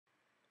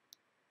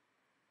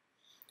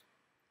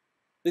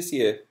This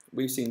year,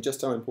 we've seen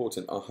just how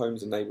important our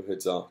homes and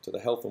neighbourhoods are to the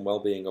health and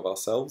well-being of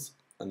ourselves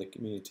and the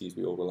communities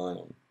we all rely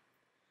on.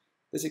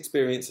 This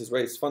experience has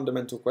raised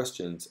fundamental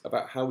questions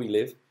about how we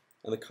live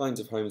and the kinds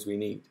of homes we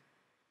need.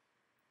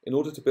 In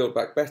order to build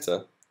back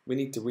better, we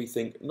need to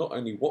rethink not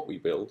only what we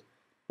build,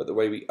 but the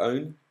way we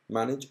own,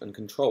 manage and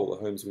control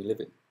the homes we live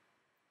in.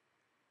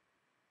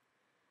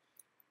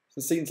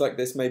 Some scenes like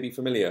this may be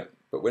familiar,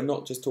 but we're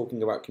not just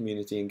talking about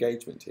community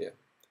engagement here.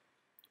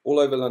 All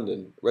over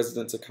London,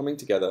 residents are coming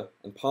together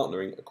and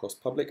partnering across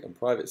public and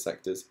private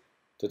sectors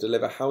to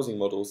deliver housing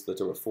models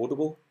that are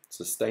affordable,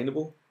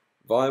 sustainable,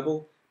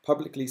 viable,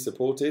 publicly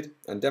supported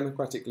and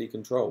democratically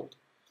controlled,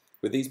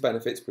 with these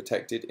benefits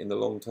protected in the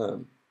long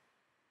term.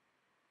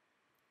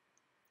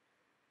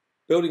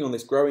 Building on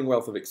this growing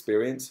wealth of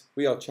experience,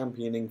 we are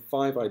championing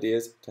 5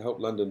 ideas to help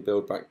London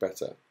build back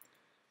better.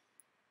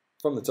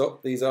 From the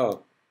top, these are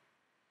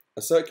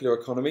a circular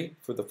economy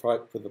for the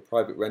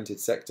private rented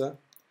sector,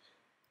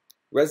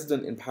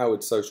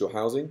 resident-empowered social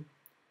housing,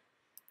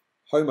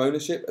 home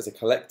ownership as a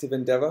collective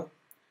endeavour,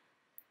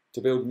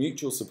 to build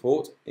mutual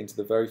support into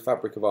the very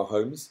fabric of our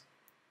homes,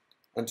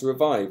 and to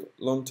revive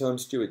long-term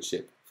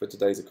stewardship for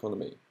today's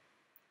economy.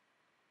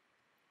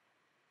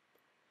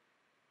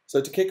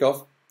 So to kick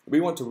off, we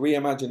want to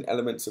reimagine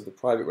elements of the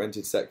private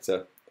rented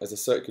sector as a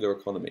circular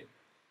economy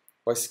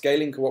by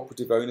scaling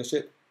cooperative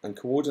ownership and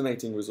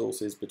coordinating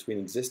resources between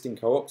existing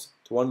co-ops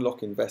to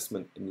unlock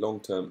investment in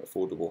long-term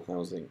affordable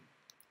housing.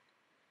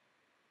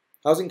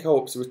 Housing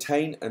co-ops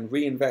retain and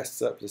reinvest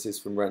surpluses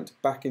from rent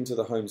back into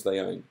the homes they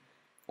own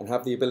and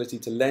have the ability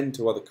to lend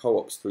to other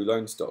co-ops through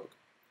loan stock.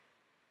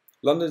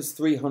 London's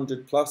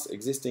 300 plus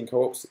existing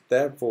co-ops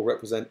therefore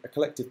represent a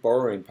collective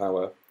borrowing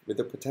power with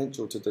the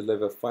potential to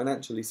deliver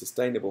financially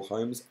sustainable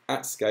homes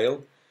at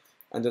scale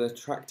and an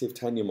attractive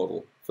tenure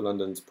model for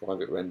London's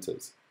private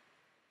renters.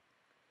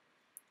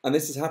 And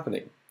this is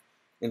happening.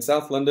 In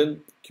South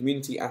London,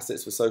 Community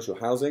Assets for Social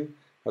Housing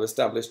have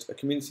established a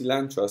community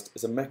land trust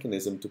as a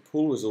mechanism to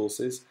pool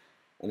resources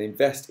and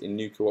invest in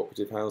new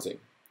cooperative housing.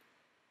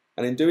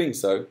 And in doing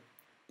so,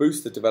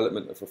 boost the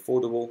development of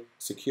affordable,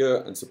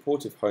 secure and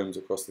supportive homes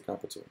across the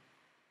capital.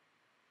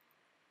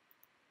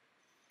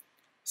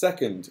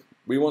 Second,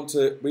 we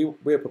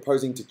are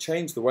proposing to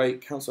change the way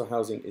council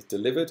housing is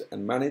delivered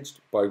and managed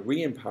by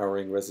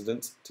re-empowering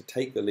residents to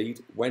take the lead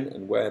when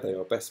and where they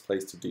are best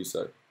placed to do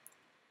so.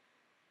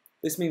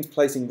 This means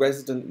placing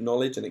resident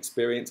knowledge and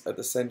experience at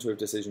the centre of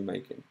decision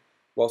making,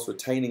 whilst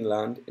retaining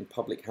land in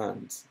public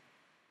hands.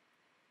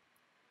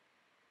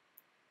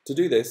 To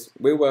do this,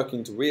 we're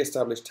working to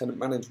re-establish tenant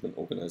management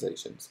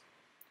organisations.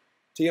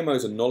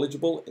 TMOs are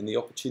knowledgeable in the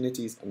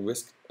opportunities and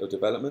risks of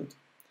development,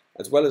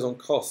 as well as on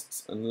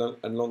costs and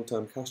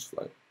long-term cash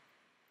flow.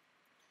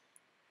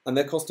 And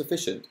they're cost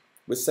efficient,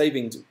 with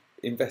savings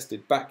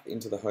invested back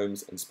into the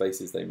homes and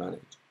spaces they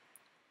manage.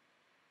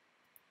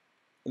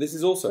 And this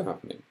is also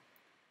happening.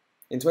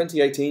 In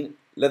 2018,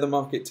 Leather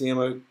Market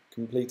TMO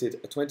completed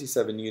a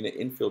 27-unit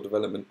infill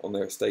development on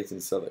their estate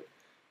in Southwark,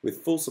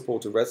 with full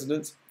support of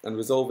residents and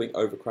resolving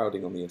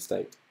overcrowding on the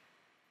estate.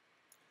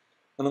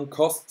 And on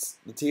costs,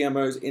 the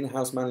TMO's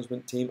in-house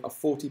management team are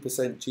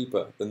 40%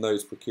 cheaper than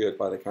those procured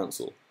by the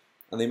council,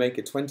 and they make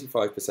a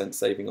 25%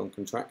 saving on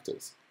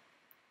contractors.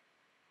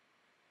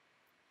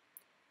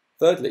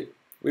 Thirdly,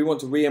 we want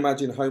to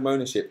reimagine home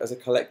ownership as a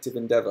collective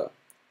endeavour,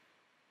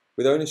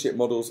 with ownership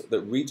models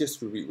that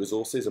redistribute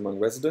resources among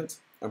residents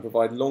and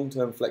provide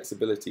long-term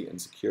flexibility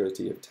and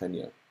security of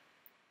tenure.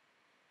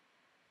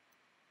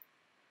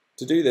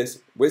 To do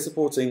this, we're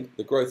supporting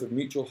the growth of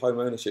mutual home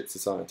ownership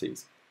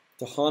societies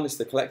to harness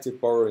the collective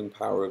borrowing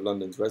power of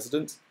London's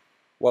residents,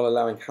 while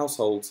allowing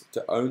households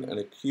to own and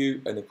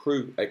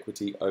accrue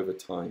equity over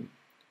time.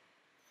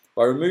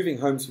 By removing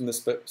homes from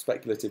the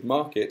speculative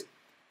market,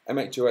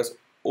 MHOS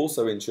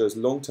also ensures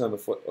long-term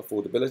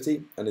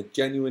affordability and a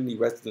genuinely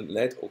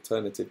resident-led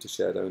alternative to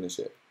shared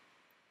ownership.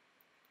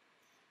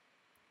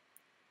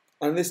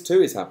 And this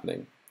too is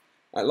happening.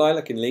 At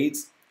Lilac in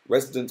Leeds,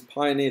 residents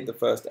pioneered the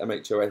first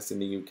MHOS in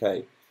the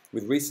UK,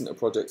 with recent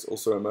projects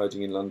also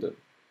emerging in London.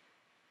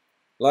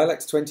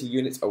 Lilac's 20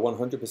 units are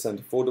 100%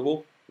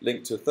 affordable,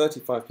 linked to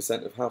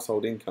 35% of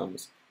household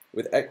incomes,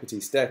 with equity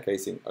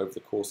staircasing over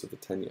the course of the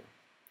tenure.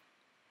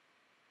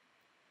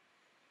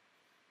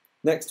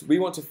 Next, we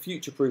want to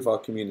future-proof our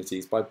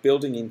communities by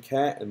building in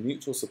care and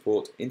mutual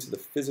support into the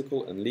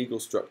physical and legal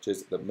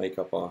structures that make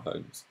up our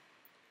homes.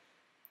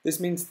 This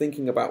means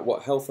thinking about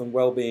what health and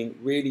well-being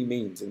really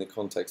means in the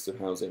context of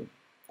housing,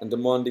 and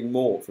demanding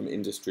more from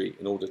industry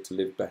in order to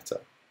live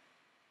better.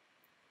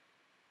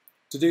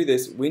 To do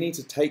this, we need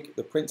to take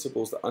the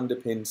principles that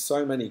underpin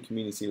so many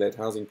community-led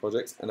housing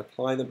projects and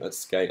apply them at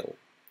scale.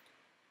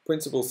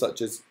 Principles such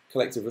as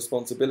collective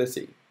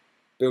responsibility,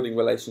 building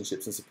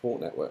relationships and support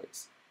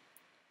networks,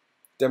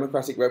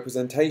 democratic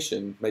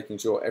representation, making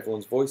sure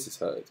everyone's voice is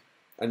heard,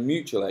 and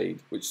mutual aid,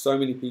 which so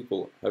many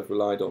people have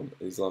relied on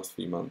these last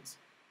few months.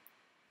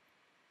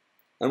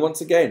 And once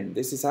again,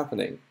 this is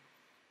happening.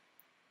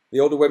 The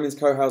Older Women's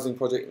Co-housing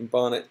project in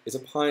Barnet is a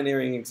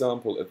pioneering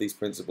example of these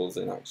principles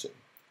in action.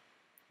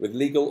 with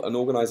legal and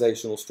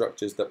organisational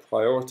structures that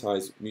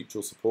prioritise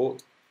mutual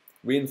support,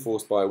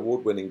 reinforced by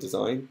award-winning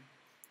design.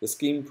 The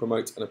scheme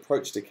promotes an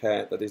approach to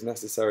care that is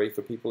necessary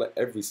for people at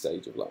every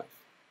stage of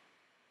life.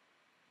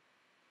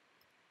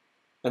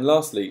 And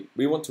lastly,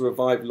 we want to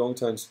revive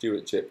long-term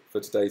stewardship for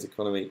today's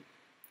economy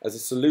as a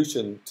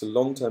solution to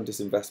long-term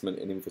disinvestment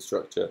in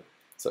infrastructure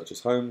such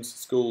as homes,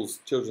 schools,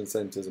 children's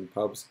centres and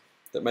pubs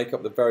that make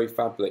up the very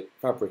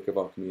fabric of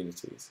our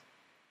communities.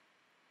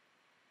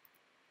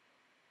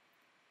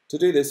 To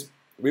do this,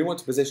 we want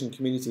to position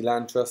community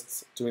land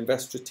trusts to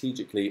invest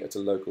strategically at a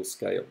local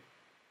scale.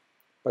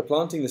 By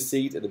planting the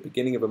seed at the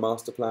beginning of a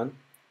master plan,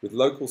 with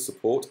local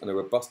support and a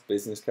robust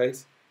business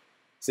case,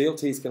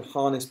 CLTs can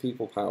harness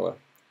people power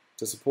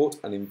to support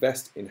and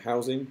invest in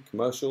housing,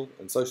 commercial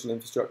and social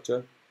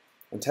infrastructure,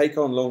 and take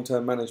on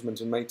long-term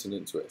management and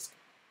maintenance risk.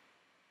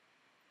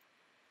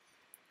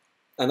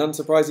 And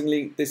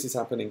unsurprisingly, this is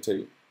happening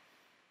too.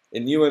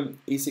 In Newham,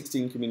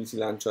 E16 Community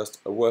Land Trust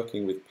are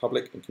working with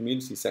public and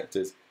community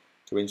sectors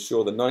to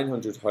ensure the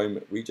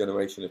 900-home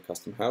regeneration of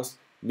Custom House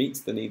meets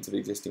the needs of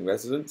existing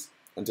residents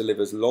and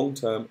delivers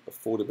long-term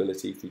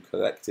affordability through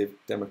collective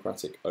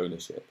democratic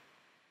ownership.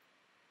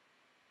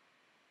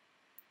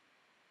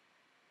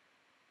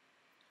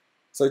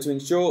 So to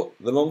ensure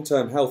the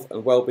long-term health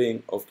and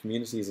well-being of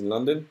communities in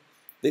London,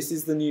 this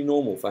is the new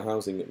normal for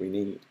housing that we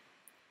need.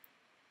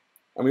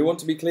 And we want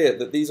to be clear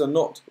that these are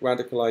not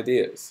radical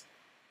ideas.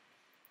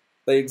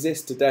 They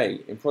exist today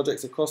in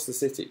projects across the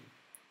city,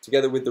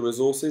 together with the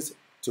resources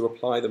to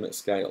apply them at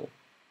scale.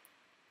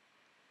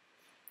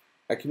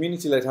 At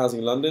Community-Led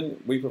Housing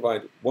London, we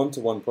provide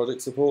one-to-one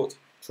project support,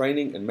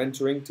 training and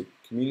mentoring to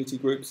community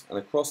groups and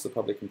across the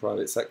public and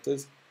private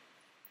sectors,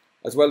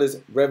 as well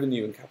as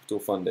revenue and capital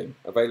funding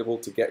available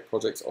to get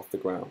projects off the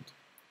ground.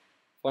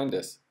 Find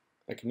us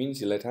at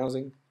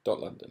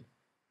communityledhousing.london.